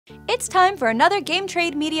It's time for another Game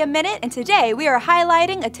Trade Media Minute, and today we are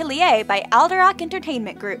highlighting Atelier by Alderac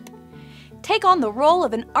Entertainment Group. Take on the role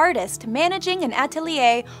of an artist managing an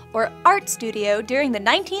atelier or art studio during the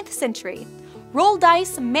 19th century. Roll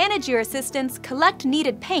dice, manage your assistants, collect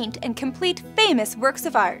needed paint, and complete famous works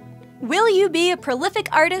of art. Will you be a prolific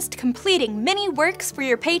artist completing many works for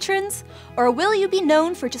your patrons? Or will you be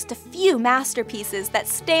known for just a few masterpieces that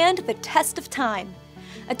stand the test of time?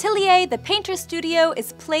 Atelier, the painter studio,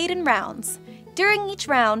 is played in rounds. During each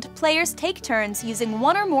round, players take turns using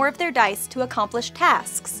one or more of their dice to accomplish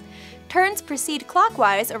tasks. Turns proceed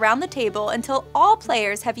clockwise around the table until all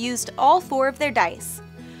players have used all 4 of their dice.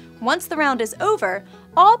 Once the round is over,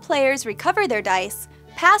 all players recover their dice,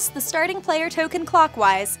 pass the starting player token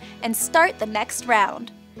clockwise, and start the next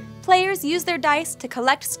round. Players use their dice to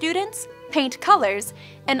collect students, paint colors,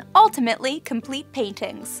 and ultimately complete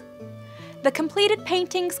paintings. The completed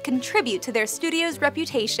paintings contribute to their studio's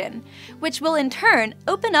reputation, which will in turn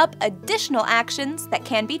open up additional actions that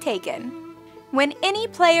can be taken. When any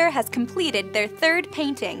player has completed their 3rd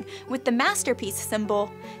painting with the masterpiece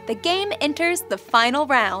symbol, the game enters the final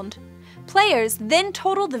round. Players then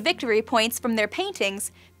total the victory points from their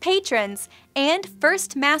paintings, patrons, and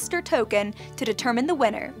first master token to determine the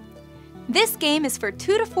winner. This game is for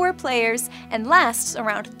 2 to 4 players and lasts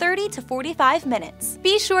around 30 to 45 minutes.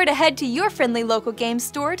 Be sure to head to your friendly local game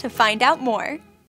store to find out more.